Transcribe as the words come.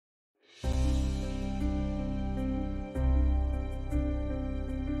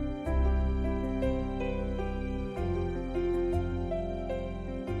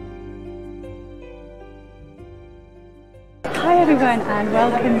everyone, and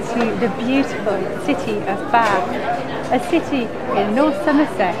welcome to the beautiful city of Bath, a city in North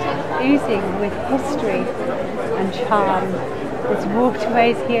Somerset oozing with history and charm. There's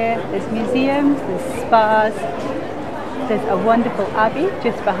waterways here, there's museums, there's spas, there's a wonderful abbey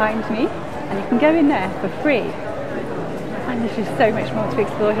just behind me, and you can go in there for free. And there's just so much more to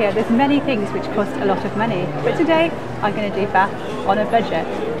explore here. There's many things which cost a lot of money, but today I'm going to do Bath on a budget.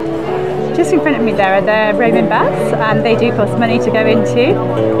 Just in front of me there are the Roman baths, and they do cost money to go into,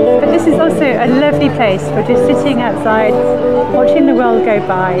 but this is also a lovely place for just sitting outside, watching the world go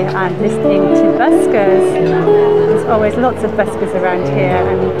by and listening to buskers. There's always lots of buskers around here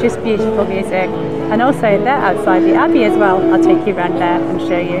and just beautiful music, and also they're outside the abbey as well. I'll take you around there and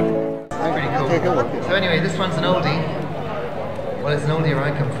show you. Pretty cool. So anyway, this one's an oldie. Well, it's an oldie where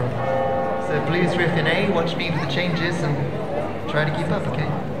I come from. So blues riff in A, watch me for the changes and try to keep up, okay?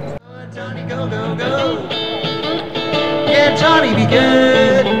 Johnny, go, go, go. Yeah, Johnny, be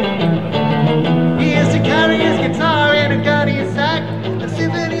good. He used to carry his guitar in a gunny sack and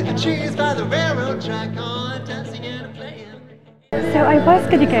sit beneath the trees by the railroad track on dancing and playing. So I was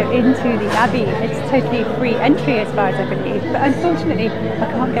going to go into the abbey. It's totally free entry as far as I believe, but unfortunately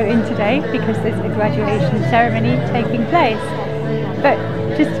I can't go in today because there's a graduation ceremony taking place. But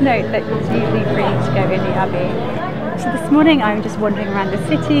just to note that it's usually free to go in the abbey. So this morning I'm just wandering around the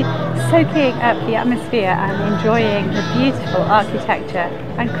city, soaking up the atmosphere and enjoying the beautiful architecture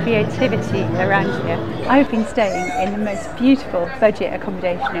and creativity around here. I've been staying in the most beautiful budget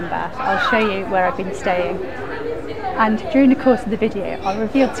accommodation in Bath. I'll show you where I've been staying. And during the course of the video I'll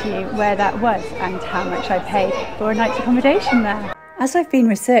reveal to you where that was and how much I paid for a night's accommodation there. As I've been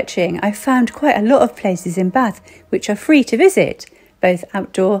researching, I've found quite a lot of places in Bath which are free to visit, both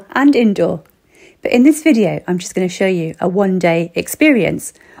outdoor and indoor. But in this video, I'm just going to show you a one-day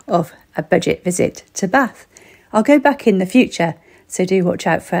experience of a budget visit to Bath. I'll go back in the future, so do watch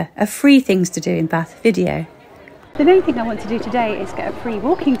out for a free things to do in Bath video. The main thing I want to do today is get a free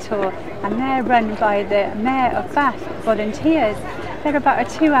walking tour, and they're run by the Mayor of Bath volunteers. They're about a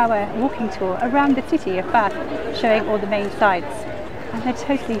 2-hour walking tour around the city of Bath, showing all the main sites, and they're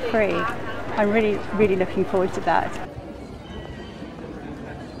totally free. I'm really looking forward to that.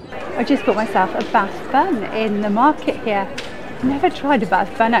 I just bought myself a Bath bun in the market here. I've never tried a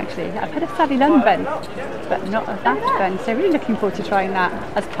Bath bun actually. I've had a Sally Lunn bun, but not a Bath bun. So really looking forward to trying that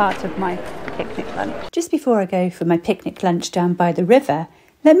as part of my picnic lunch. Just before I go for my picnic lunch down by the river,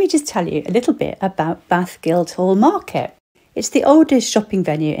 let me just tell you a little bit about Bath Guildhall Market. It's the oldest shopping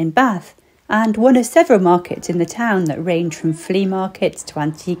venue in Bath and one of several markets in the town that range from flea markets to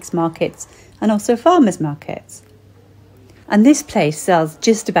antiques markets and also farmers markets. And this place sells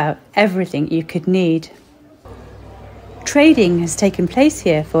just about everything you could need. Trading has taken place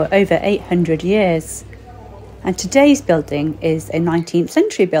here for over 800 years, and today's building is a 19th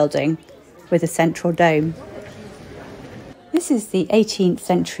century building with a central dome. This is the 18th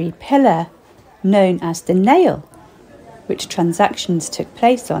century pillar known as the nail, which transactions took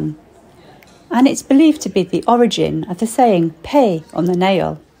place on, and it's believed to be the origin of the saying "pay on the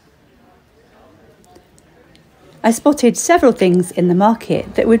nail." I spotted several things in the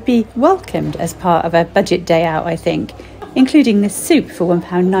market that would be welcomed as part of a budget day out, I think, including this soup for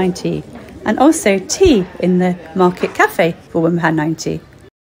 £1.90 and also tea in the market cafe for £1.90.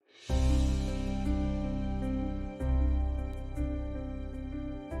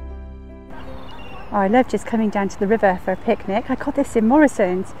 Oh, I love just coming down to the river for a picnic. I got this in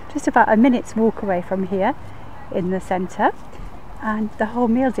Morrison's, just about a minute's walk away from here in the centre, and the whole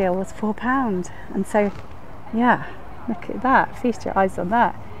meal deal was £4, and so yeah, look at that, feast your eyes on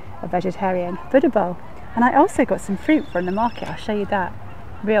that, a vegetarian Buddha bowl. And I also got some fruit from the market, I'll show you that.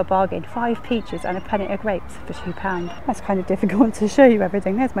 Real bargain, 5 peaches and a penny of grapes for £2. That's kind of difficult to show you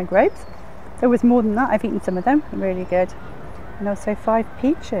everything. There's my grapes. There was more than that, I've eaten some of them, really good. And also 5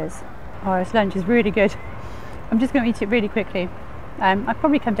 peaches. Oh, this lunch is really good. I'm just going to eat it really quickly. I'll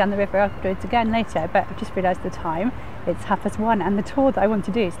probably come down the river afterwards again later, but I've just realised the time. It's 1:30 and the tour that I want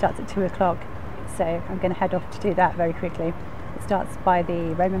to do starts at 2 o'clock. So I'm going to head off to do that very quickly. It starts by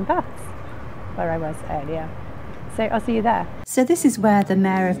the Roman baths, where I was earlier. So I'll see you there. So this is where the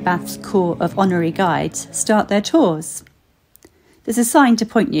Mayor of Bath's Corps of Honorary Guides start their tours. There's a sign to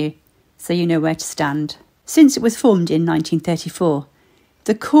point you, so you know where to stand. Since it was formed in 1934,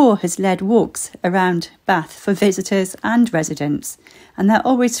 the Corps has led walks around Bath for visitors and residents, and they're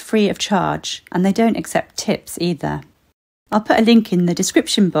always free of charge, and they don't accept tips either. I'll put a link in the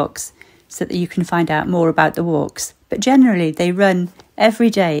description box so that you can find out more about the walks. But generally they run every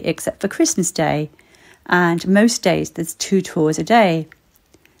day except for Christmas Day, and most days there's 2 tours a day,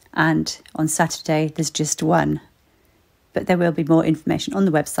 and on Saturday there's just 1. but there will be more information on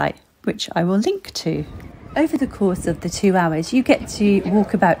the website, which I will link to. Over the course of the 2 hours, you get to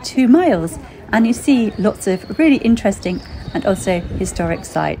walk about 2 miles and you see lots of really interesting and also historic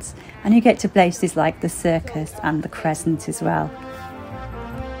sites. And you get to places like the Circus and the Crescent as well.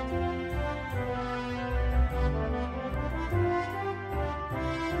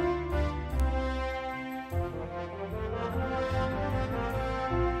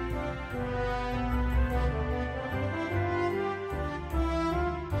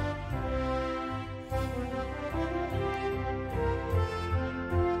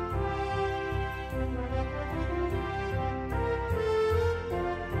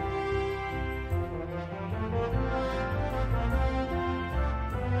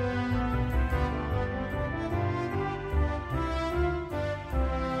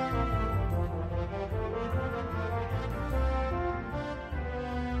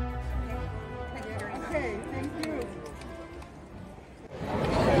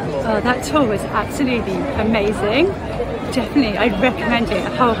 Oh, that tour was absolutely amazing. Definitely, I'd recommend it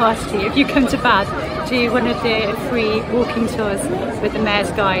wholeheartedly. If you come to Bath, do one of the free walking tours with the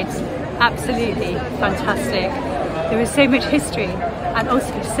Mayor's Guides. Absolutely fantastic. There was so much history and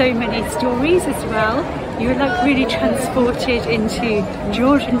also so many stories as well. You were like really transported into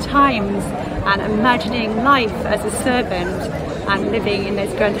Georgian times and imagining life as a servant and living in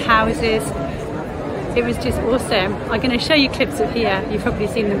those grand houses. It was just awesome. I'm going to show you clips of here. You've probably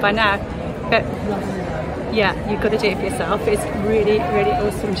seen them by now, but yeah, you've got to do it for yourself. It's really, really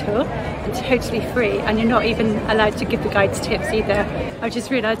awesome tour and totally free, and you're not even allowed to give the guides tips either. I just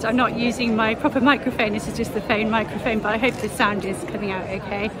realised I'm not using my proper microphone. This is just the phone microphone, but I hope the sound is coming out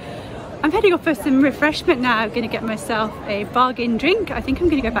okay. I'm heading off for some refreshment now. I'm going to get myself a bargain drink. I think I'm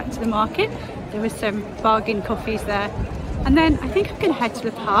going to go back to the market. There was some bargain coffees there. And then I think I'm going to head to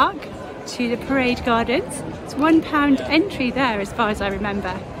the park, to the Parade Gardens. It's £1 entry there as far as I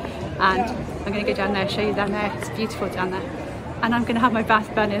remember. And I'm going to go down there, show you down there. It's beautiful down there. And I'm going to have my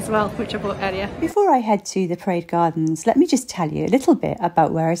bath bun as well, which I bought earlier. Before I head to the Parade Gardens, let me just tell you a little bit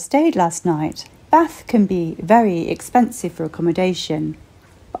about where I stayed last night. Bath can be very expensive for accommodation,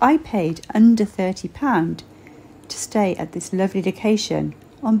 but I paid under £30 to stay at this lovely location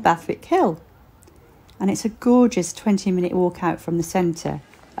on Bathwick Hill. And it's a gorgeous 20-minute walk out from the centre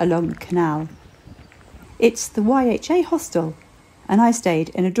along the canal. It's the YHA hostel, and I stayed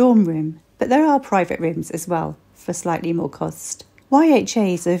in a dorm room, but there are private rooms as well for slightly more cost.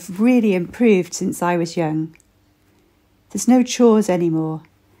 YHAs have really improved since I was young. There's no chores anymore,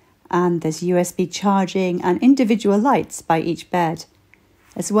 and there's USB charging and individual lights by each bed,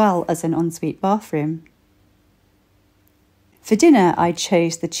 as well as an ensuite bathroom. For dinner, I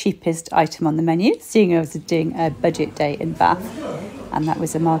chose the cheapest item on the menu, seeing I was doing a budget day in Bath, and that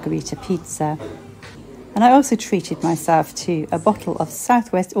was a margherita pizza. And I also treated myself to a bottle of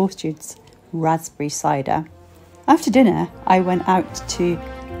Southwest Orchards raspberry cider. After dinner, I went out to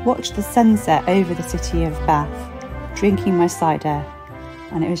watch the sunset over the city of Bath, drinking my cider,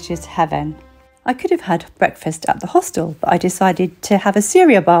 and it was just heaven. I could have had breakfast at the hostel, but I decided to have a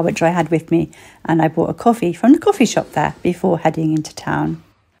cereal bar which I had with me, and I bought a coffee from the coffee shop there before heading into town.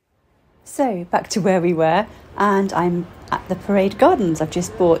 So back to where we were, and I'm at the Parade Gardens. I've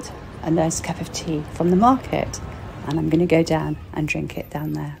just bought a nice cup of tea from the market, and I'm going to go down and drink it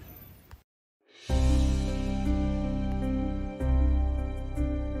down there.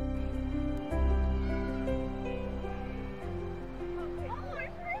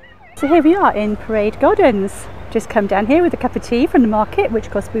 So here we are in Parade Gardens. Just come down here with a cup of tea from the market,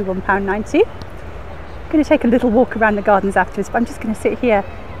 which cost me £1.90. I'm going to take a little walk around the gardens afterwards, but I'm just going to sit here,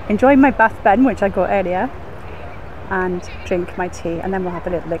 enjoy my bath bun, which I got earlier, and drink my tea, and then we'll have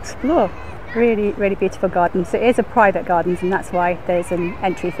a little explore. Really, really beautiful gardens. It is a private gardens, and that's why there's an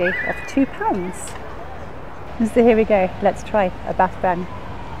entry fee of £2. So here we go. Let's try a bath bun.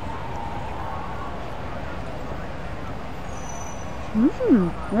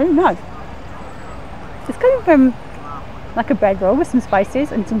 Really nice. It's coming from like a bread roll with some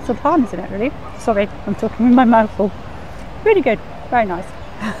spices and some sultanas in it, really. Sorry, I'm talking with my mouth full. Really good, very nice.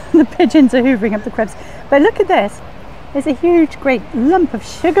 The pigeons are hoovering up the crumbs. But look at this. There's a huge, great lump of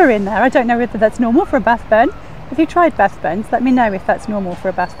sugar in there. I don't know whether that's normal for a bath bun. If you tried bath buns, let me know if that's normal for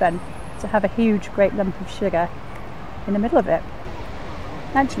a bath bun, to have a huge, great lump of sugar in the middle of it.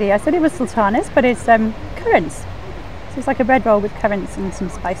 Actually, I said it was sultanas, but it's currants. So it's like a bread roll with currants and some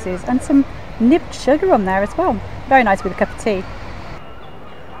spices and some nibbed sugar on there as well. Very nice with a cup of tea.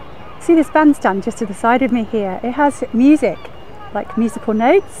 See this bandstand just to the side of me here? It has music, like musical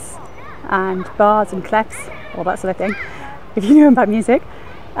notes and bars and clefs, all that sort of thing, if you know about music.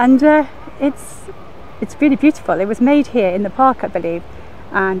 And it's It's really beautiful. It was made here in the park, I believe,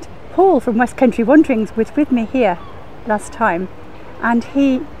 and Paul from West Country Wanderings was with me here last time and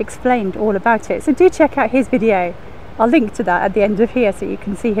he explained all about it, so do check out his video. I'll link to that at the end of here so you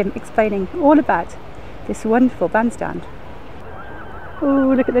can see him explaining all about this wonderful bandstand.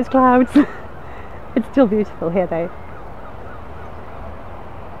 Oh, look at those clouds. It's still beautiful here though.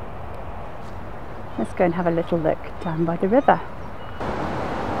 Let's go and have a little look down by the river.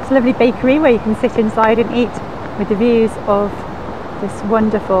 It's a lovely bakery where you can sit inside and eat with the views of this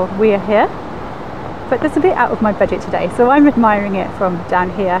wonderful weir here. But that's a bit out of my budget today, so I'm admiring it from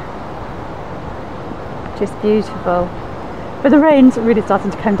down here. Just beautiful. But the rain's really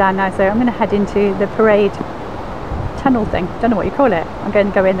starting to come down now, so I'm going to head into the parade tunnel thing. Don't know what you call it. I'm going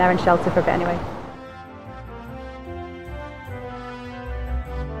to go in there and shelter for a bit anyway.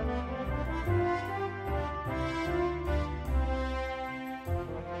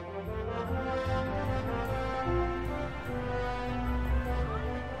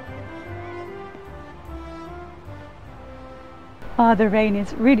 The rain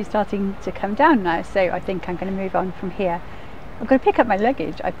is really starting to come down now, so I think I'm going to move on from here. I'm going to pick up my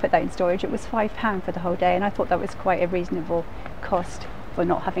luggage. I put that in storage. It was £5 for the whole day, and I thought that was quite a reasonable cost for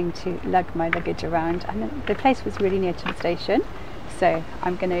not having to lug my luggage around. And the place was really near to the station, so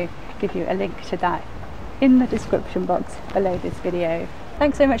I'm going to give you a link to that in the description box below this video.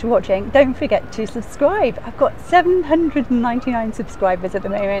 Thanks so much for watching. Don't forget to subscribe. I've got 799 subscribers at the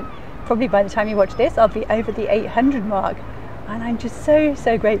moment. Probably by the time you watch this, I'll be over the 800 mark. And I'm just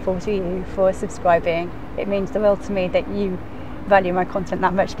so grateful to you for subscribing. It means the world to me that you value my content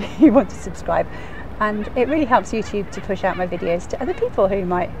that much that you want to subscribe, and it really helps YouTube to push out my videos to other people who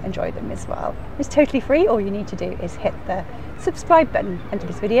might enjoy them as well. It's totally free. All you need to do is hit the subscribe button under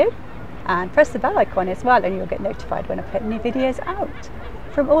this video and press the bell icon as well, and you'll get notified when I put new videos out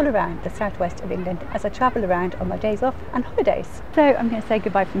from all around the southwest of England as I travel around on my days off and holidays. So I'm going to say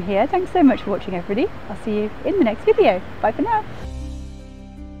goodbye from here. Thanks so much for watching, everybody. I'll see you in the next video. Bye for now.